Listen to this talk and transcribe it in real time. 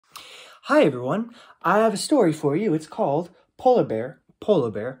Hi everyone, I have a story for you. It's called Polar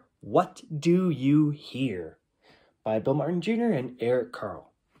Bear, What Do You Hear? By Bill Martin Jr. and Eric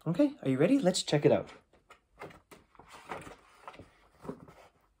Carle. Okay, are you ready? Let's check it out.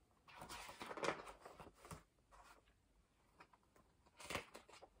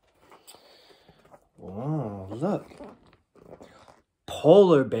 Oh, look.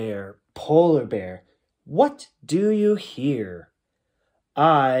 Polar Bear, what do you hear?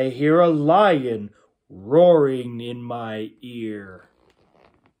 I hear a lion roaring in my ear.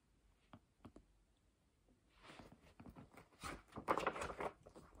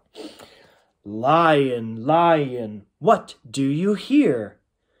 Lion, what do you hear?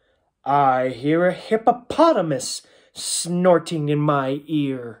 I hear a hippopotamus snorting in my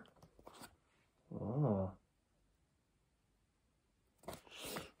ear. Oh.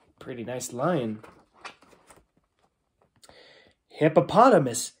 Pretty nice lion.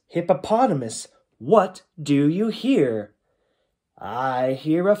 Hippopotamus, what do you hear? I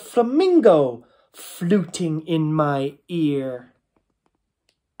hear a flamingo fluting in my ear.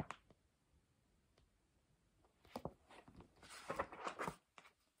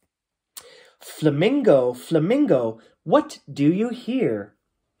 Flamingo, what do you hear?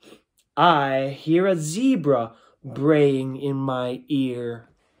 I hear a zebra braying in my ear.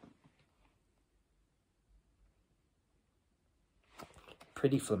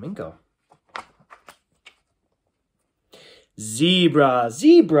 Pretty flamingo.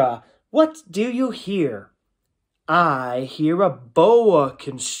 Zebra, what do you hear? I hear a boa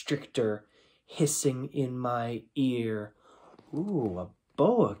constrictor hissing in my ear. Ooh, a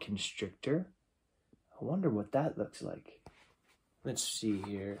boa constrictor. I wonder what that looks like. Let's see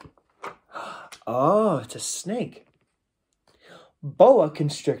here. Oh, it's a snake. Boa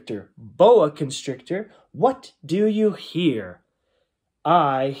constrictor, what do you hear?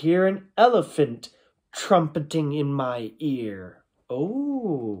 I hear an elephant trumpeting in my ear.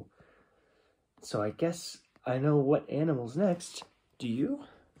 Oh, so I guess I know what animal's next. Do you?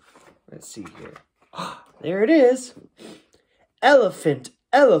 Let's see here. There it is. Elephant,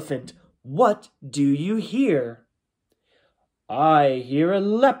 what do you hear? I hear a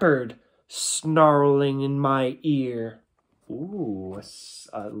leopard snarling in my ear. Ooh,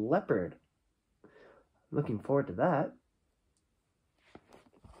 a leopard. Looking forward to that.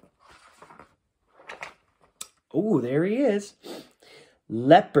 Oh, there he is.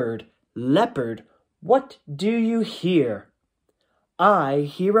 Leopard, what do you hear? I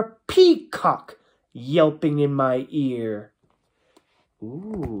hear a peacock yelping in my ear.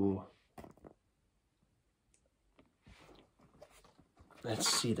 Ooh. Let's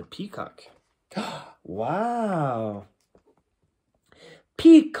see the peacock. Wow.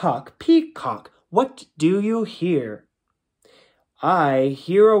 Peacock, what do you hear? I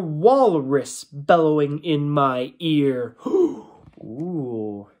hear a walrus bellowing in my ear.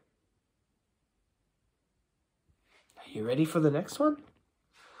 Ooh. Are you ready for the next one?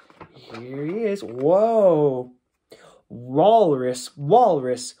 Here he is. Whoa. Walrus,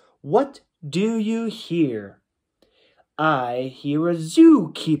 what do you hear? I hear a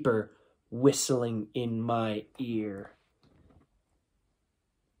zookeeper whistling in my ear.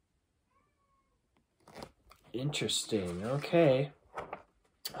 Interesting, okay.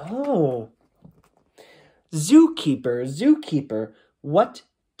 Oh. Zookeeper, what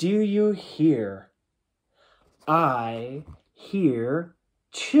do you hear? I hear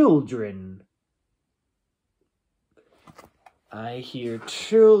children. I hear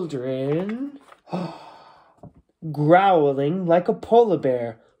children growling like a polar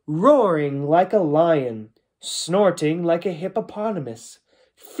bear, roaring like a lion, snorting like a hippopotamus,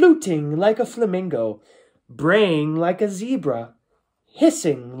 fluting like a flamingo, braying like a zebra,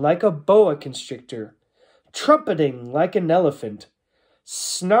 hissing like a boa constrictor, trumpeting like an elephant,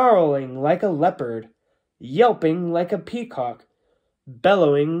 snarling like a leopard, yelping like a peacock,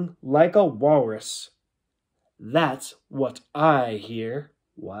 bellowing like a walrus. That's what I hear.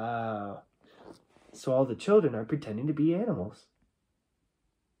 Wow. So all the children are pretending to be animals.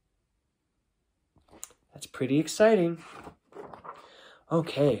 That's pretty exciting.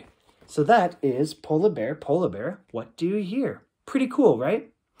 Okay, so that is Polar Bear, what do you hear? Pretty cool,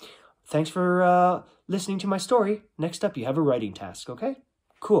 right? Thanks for listening to my story. Next up, you have a writing task, okay?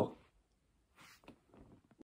 Cool.